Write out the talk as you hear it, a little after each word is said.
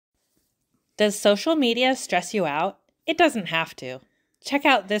Does social media stress you out? It doesn't have to. Check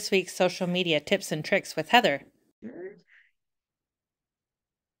out this week's social media tips and tricks with Heather.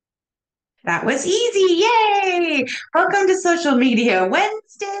 That was easy. Yay! Welcome to Social Media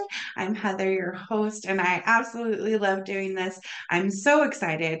Wednesday. I'm Heather, your host, and I absolutely love doing this. I'm so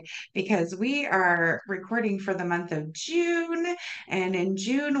excited because we are recording for the month of June. And in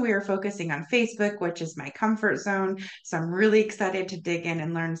June, we are focusing on Facebook, which is my comfort zone. So I'm really excited to dig in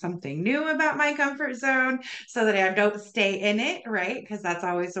and learn something new about my comfort zone so that I don't stay in it, right? Because that's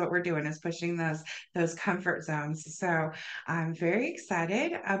always what we're doing is pushing those comfort zones. So I'm very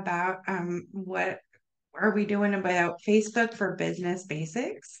excited about what are we doing about Facebook for Business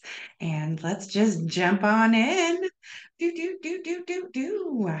Basics. And let's just jump on in.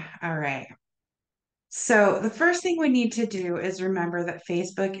 Do. All right. So the first thing we need to do is remember that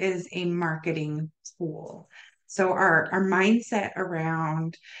Facebook is a marketing tool. So our mindset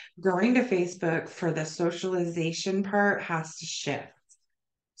around going to Facebook for the socialization part has to shift.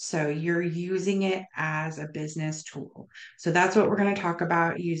 So you're using it as a business tool. So that's what we're going to talk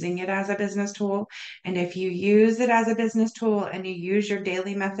about, using it as a business tool. And if you use it as a business tool and you use your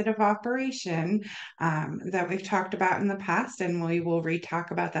daily method of operation that we've talked about in the past, and we will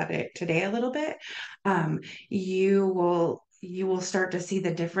re-talk about that today a little bit, um, you will start to see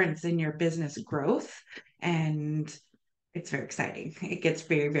the difference in your business growth, and it's very exciting. It gets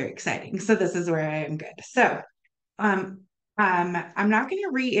very, very exciting. So this is where I am good. So um, I'm not going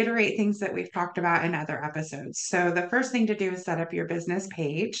to reiterate things that we've talked about in other episodes. So the first thing to do is set up your business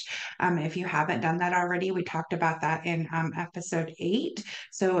page. If you haven't done that already, we talked about that in episode 8.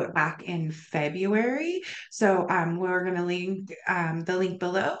 So back in February. So we're going to link the link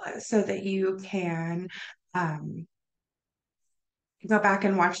below so that you can um, go back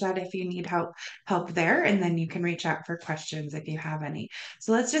and watch that if you need help there, and then you can reach out for questions if you have any.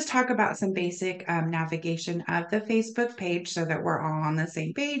 So let's just talk about some basic navigation of the Facebook page so that we're all on the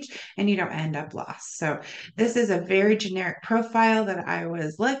same page and you don't end up lost. So this is a very generic profile that I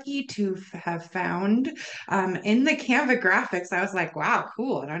was lucky to have found in the Canva graphics. I was like, wow,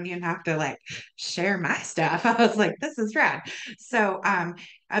 cool, I don't even have to like share my stuff. I was like, this is rad. So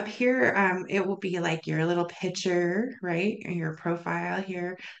up here, it will be like your little picture, right? Your profile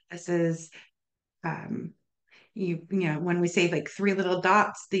here. This is um, you know, when we say like three little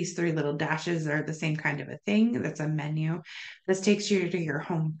dots, these three little dashes are the same kind of a thing. That's a menu. This takes you to your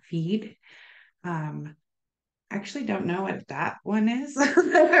home feed. Actually don't know what that one is.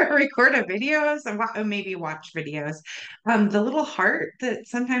 Record a videos and maybe watch videos. The little heart that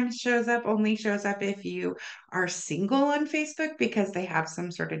sometimes shows up only shows up if you are single on Facebook because they have some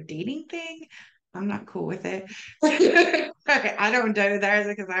sort of dating thing. I'm not cool with it. Okay, I don't do theirs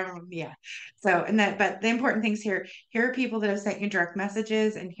because I'm yeah. So and that, but the important things here are people that have sent you direct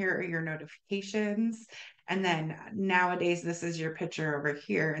messages, and here are your notifications. And then nowadays, this is your picture over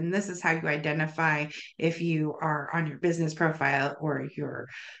here, and this is how you identify if you are on your business profile or your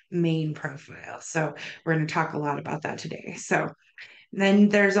main profile. So we're going to talk a lot about that today. So then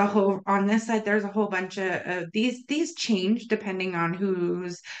there's a whole on this side. There's a whole bunch of these change depending on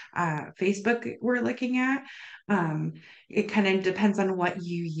whose Facebook we're looking at. Um, it kind of depends on what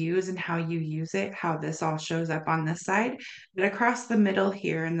you use and how you use it, how this all shows up on this side. But across the middle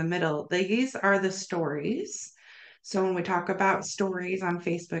here in the middle, these are the stories. So when we talk about stories on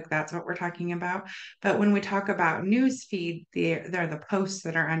Facebook, that's what we're talking about. But when we talk about news feed, they're the posts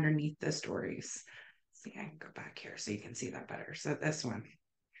that are underneath the stories. See, I can go back here so you can see that better. So this one.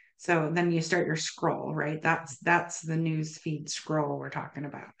 So then you start your scroll, right? That's the news feed scroll we're talking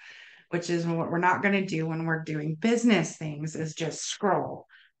about, which is what we're not going to do when we're doing business things is just scroll.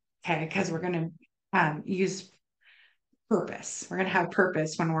 Okay, because we're going to use purpose. We're going to have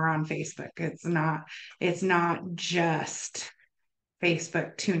purpose when we're on Facebook. It's not just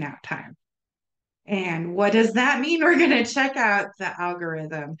Facebook tune out time. And what does that mean? We're going to check out the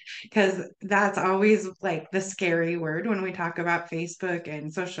algorithm because that's always like the scary word when we talk about Facebook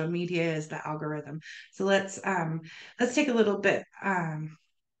and social media is the algorithm. So let's take a little bit of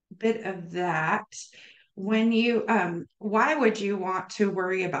that. When you why would you want to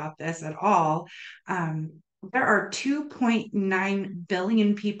worry about this at all? There are 2.9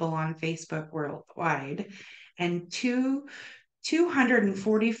 billion people on Facebook worldwide, and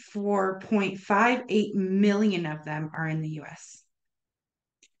 244.58 million of them are in the US.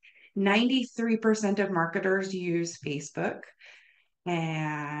 93% of marketers use Facebook,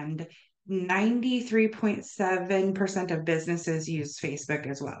 and 93.7% of businesses use Facebook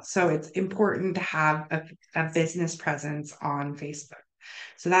as well. So it's important to have a business presence on Facebook.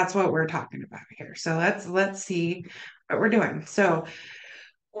 So that's what we're talking about here. So let's see what we're doing. So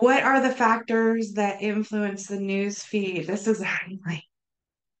What are the factors that influence the news feed? This is like,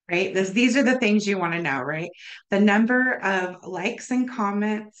 right? These are the things you want to know, right? The number of likes and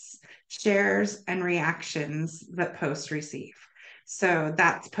comments, shares, and reactions that posts receive. So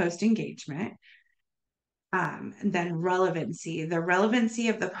that's post engagement. And then relevancy, the relevancy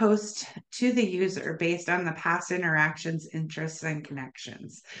of the post to the user based on the past interactions, interests, and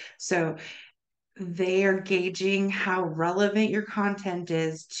connections. So they are gauging how relevant your content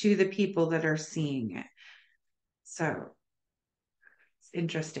is to the people that are seeing it. So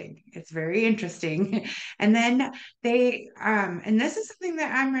interesting. It's very interesting. And then and this is something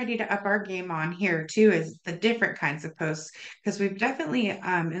that I'm ready to up our game on here too, is the different kinds of posts, because we've definitely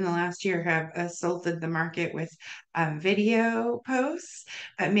in the last year have assaulted the market with video posts,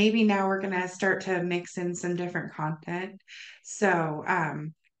 but maybe now we're going to start to mix in some different content. So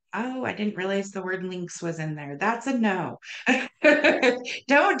oh, I didn't realize the word links was in there. That's a no.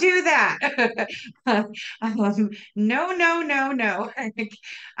 Don't do that. No, no, no, no.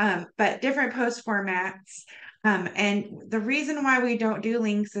 But different post formats. And the reason why we don't do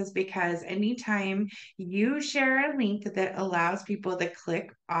links is because anytime you share a link that allows people to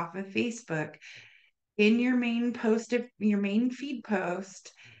click off of Facebook in your main post of your main feed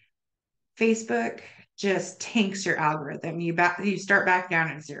post, Facebook just tanks your algorithm. You start back down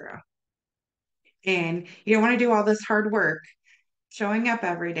at zero. And you don't want to do all this hard work showing up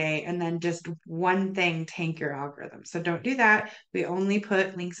every day and then just one thing tank your algorithm. So don't do that. We only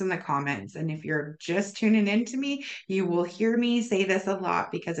put links in the comments. And if you're just tuning in to me, you will hear me say this a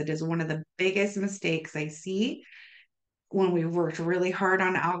lot because it is one of the biggest mistakes I see when we worked really hard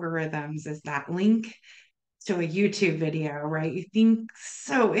on algorithms is that link to a YouTube video, right? You think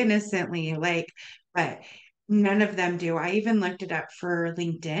so innocently, like, but none of them do. I even looked it up for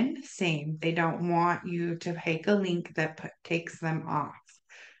LinkedIn. Same. They don't want you to take a link that takes them off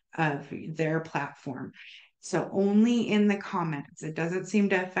of their platform. So only in the comments. It doesn't seem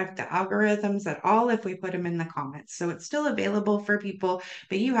to affect the algorithms at all if we put them in the comments. So it's still available for people,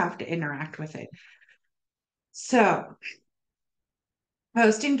 but you have to interact with it. So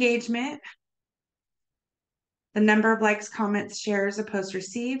post engagement, the number of likes, comments, shares a post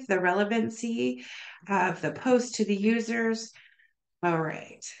received, the relevancy of the post to the users. All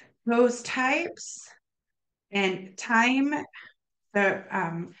right. Post types and time.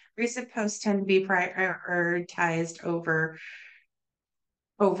 The recent posts tend to be prioritized over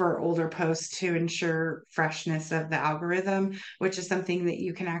older posts to ensure freshness of the algorithm, which is something that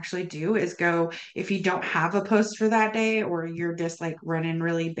you can actually do is go, if you don't have a post for that day or you're just like running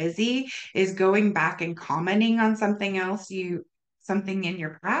really busy, is going back and commenting on something else something in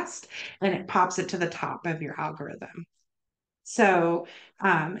your past, and it pops it to the top of your algorithm. So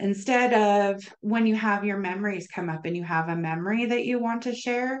instead of when you have your memories come up and you have a memory that you want to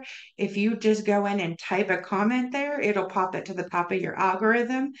share, if you just go in and type a comment there, it'll pop it to the top of your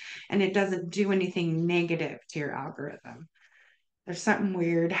algorithm and it doesn't do anything negative to your algorithm. There's something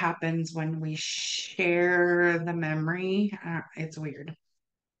weird happens when we share the memory. It's weird.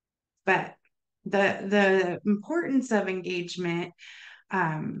 But the importance of engagement,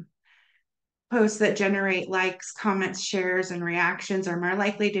 posts that generate likes, comments, shares, and reactions are more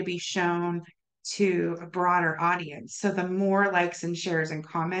likely to be shown to a broader audience. So the more likes and shares and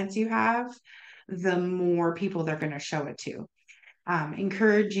comments you have, the more people they're going to show it to.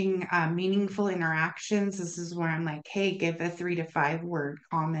 Encouraging meaningful interactions. This is where I'm like, hey, give a 3 to 5 word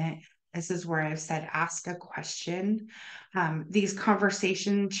comment. This is where I've said, ask a question. These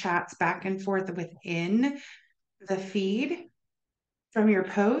conversation chats back and forth within the feed from your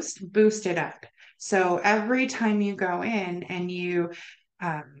post, boost it up. So every time you go in and you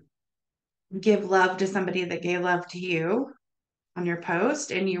give love to somebody that gave love to you on your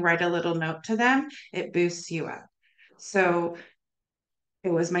post and you write a little note to them, it boosts you up. So it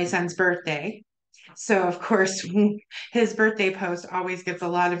was my son's birthday. So, of course, his birthday post always gets a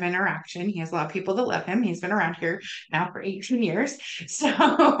lot of interaction. He has a lot of people that love him. He's been around here now for 18 years.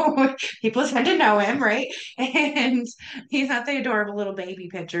 So, people tend to know him, right? And he's not the adorable little baby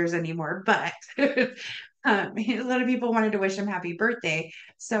pictures anymore, but a lot of people wanted to wish him happy birthday.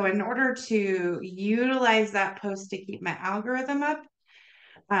 So, in order to utilize that post to keep my algorithm up,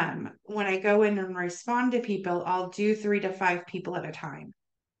 when I go in and respond to people, I'll do 3 to 5 people at a time.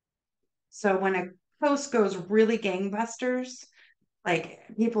 So when a post goes really gangbusters, like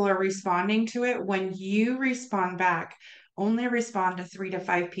people are responding to it, when you respond back, only respond to 3 to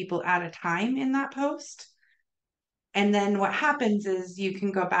 5 people at a time in that post. And then what happens is you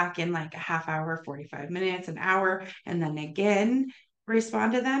can go back in like a half hour, 45 minutes, an hour, and then again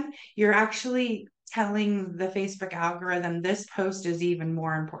respond to them. You're actually telling the Facebook algorithm this post is even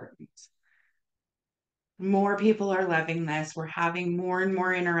more important. More people are loving this. We're having more and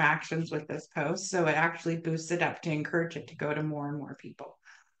more interactions with this post. So it actually boosts it up to encourage it to go to more and more people.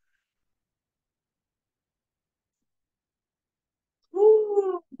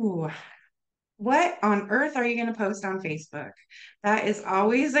 Ooh, what on earth are you going to post on Facebook? That is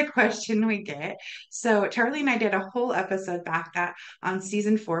always a question we get. So Charlie and I did a whole episode back that on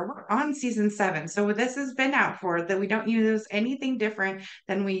season 4. We're on season 7. So this has been out for that we don't use anything different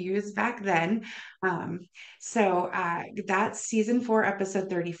than we used back then. That's season 4, episode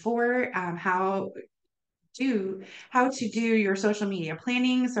 34. How to do your social media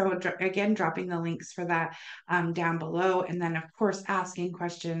planning. So again, dropping the links for that down below. And then of course, asking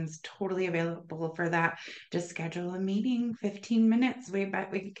questions, totally available for that. Just schedule a meeting, 15 minutes. We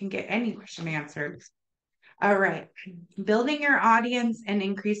bet we can get any question answered. All right. Building your audience and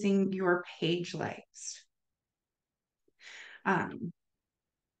increasing your page likes. I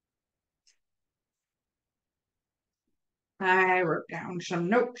wrote down some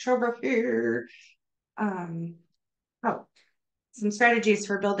notes over here. Oh, some strategies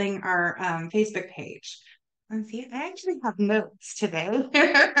for building our Facebook page. Let's see, I actually have notes today.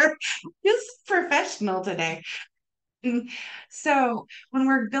 Just professional today. So when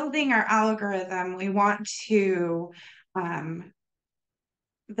we're building our algorithm, we want to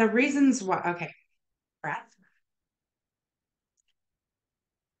the reasons why. Okay, breath.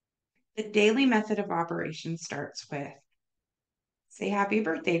 The daily method of operation starts with say happy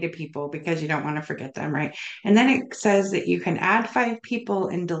birthday to people because you don't want to forget them, right? And then it says that you can add 5 people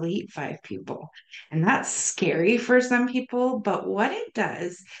and delete 5 people. And that's scary for some people. But what it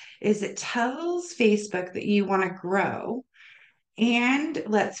does is it tells Facebook that you want to grow and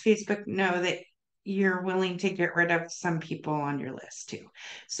lets Facebook know that you're willing to get rid of some people on your list too.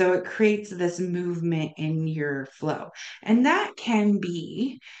 So it creates this movement in your flow. And that can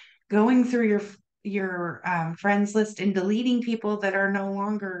be going through your friends list and deleting people that are no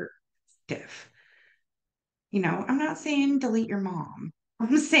longer active. I'm not saying delete your mom.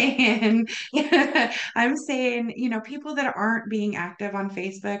 I'm saying, I'm saying, people that aren't being active on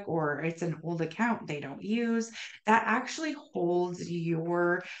Facebook or it's an old account they don't use, that actually holds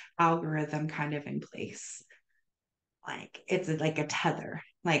your algorithm kind of in place. Like it's like a tether.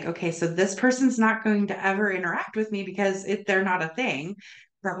 Like, okay, so this person's not going to ever interact with me because they're not a thing.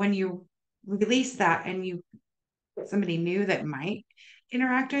 But when you release that and you get somebody new that might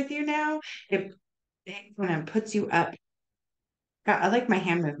interact with you now, it kind of puts you up. God, I like my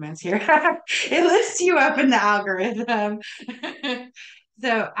hand movements here. It lifts you up in the algorithm.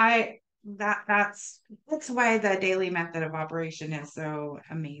 So that's why the daily method of operation is so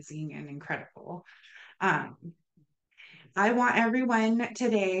amazing and incredible. Um, I want everyone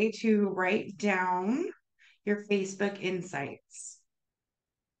today to write down your Facebook insights.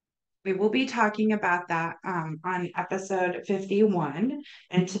 We will be talking about that on episode 51,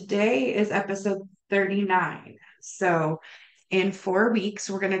 and today is episode 39. So, in 4 weeks,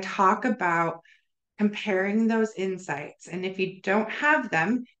 we're going to talk about comparing those insights. And if you don't have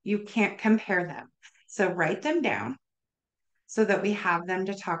them, you can't compare them. So, write them down so that we have them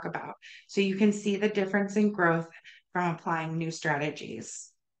to talk about. So, you can see the difference in growth from applying new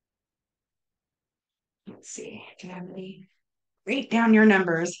strategies. Let's see. Do you have any? Write down your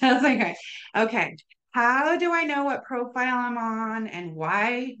numbers. I was like, okay, how do I know what profile I'm on and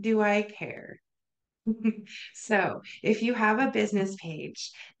why do I care? So, if you have a business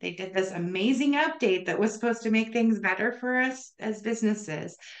page, they did this amazing update that was supposed to make things better for us as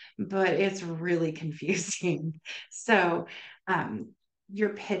businesses, but it's really confusing. So, your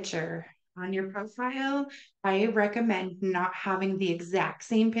picture on your profile, I recommend not having the exact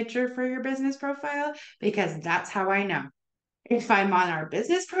same picture for your business profile because that's how I know if I'm on our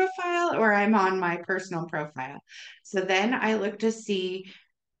business profile or I'm on my personal profile. So then I look to see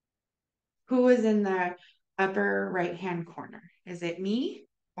who is in the upper right-hand corner. Is it me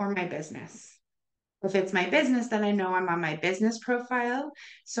or my business? If it's my business, then I know I'm on my business profile.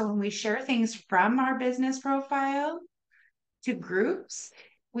 So when we share things from our business profile to groups,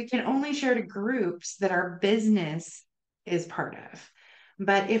 we can only share to groups that our business is part of.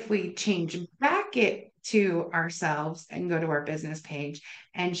 But if we change back it to ourselves and go to our business page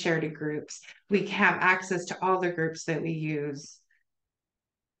and share to groups, we have access to all the groups that we use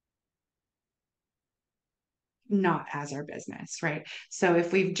not as our business, right? So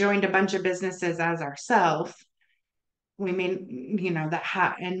if we've joined a bunch of businesses as ourselves, we may,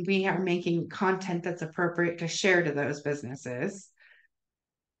 and we are making content that's appropriate to share to those businesses.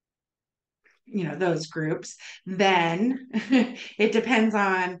 those groups, then it depends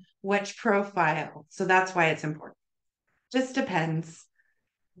on which profile. So that's why it's important. Just depends.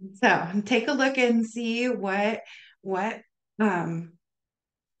 So take a look and see what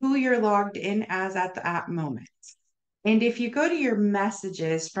who you're logged in as at that moment. And if you go to your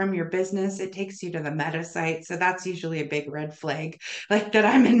messages from your business, it takes you to the meta site. So that's usually a big red flag, like that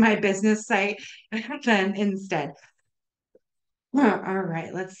I'm in my business site then instead. All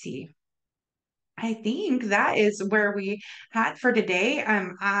right, let's see. I think that is where we had for today.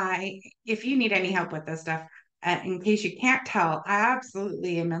 If you need any help with this stuff, in case you can't tell, I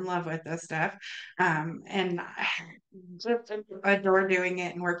absolutely am in love with this stuff, and I just adore doing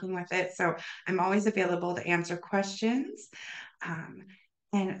it and working with it. So I'm always available to answer questions. Um,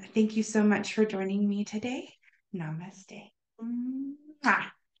 and thank you so much for joining me today. Namaste. Mwah.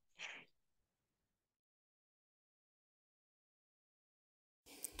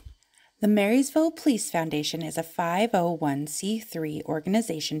 The Marysville Police Foundation is a 501c3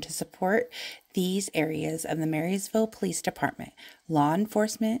 organization to support these areas of the Marysville Police Department: law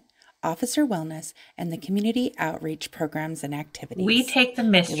enforcement, officer wellness, and the community outreach programs and activities. We take the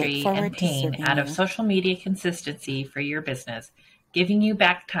mystery and pain out of social media consistency for your business, giving you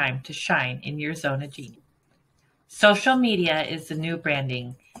back time to shine in your zone of genius. Social media is the new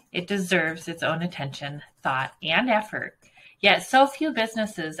branding. It deserves its own attention, thought, and effort. Yet so few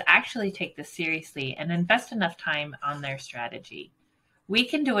businesses actually take this seriously and invest enough time on their strategy. We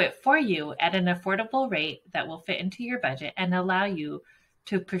can do it for you at an affordable rate that will fit into your budget and allow you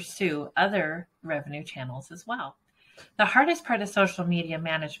to pursue other revenue channels as well. The hardest part of social media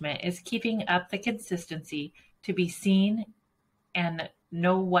management is keeping up the consistency to be seen and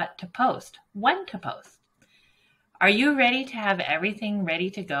know what to post, when to post. Are you ready to have everything ready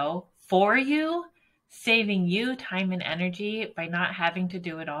to go for you, saving you time and energy by not having to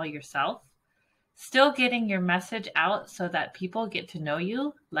do it all yourself? Still getting your message out so that people get to know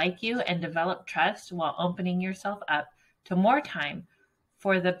you, like you, and develop trust while opening yourself up to more time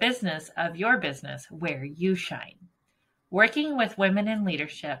for the business of your business where you shine. Working with Women in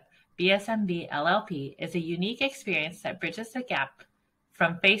Leadership, BSMB LLP, is a unique experience that bridges the gap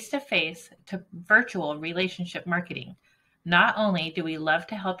from face-to-face to virtual relationship marketing. Not only do we love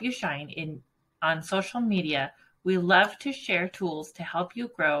to help you shine on social media, we love to share tools to help you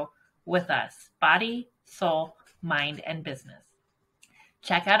grow with us, body, soul, mind, and business.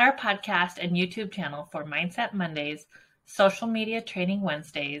 Check out our podcast and YouTube channel for Mindset Mondays, Social Media Training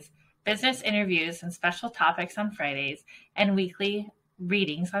Wednesdays, business interviews and special topics on Fridays, and weekly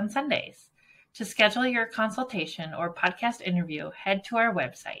readings on Sundays. To schedule your consultation or podcast interview, head to our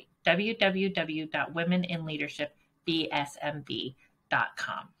website,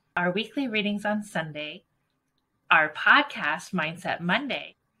 www.womeninleadershipbsmb.com. Our weekly readings on Sunday, our podcast, Mindset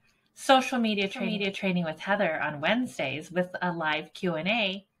Monday, social media training with Heather on Wednesdays with a live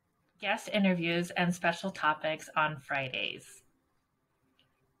Q&A, guest interviews, and special topics on Fridays.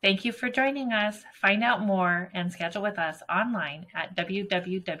 Thank you for joining us. Find out more and schedule with us online at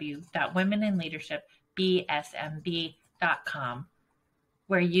www.womeninleadershipbsmb.com,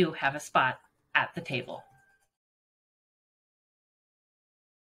 where you have a spot at the table.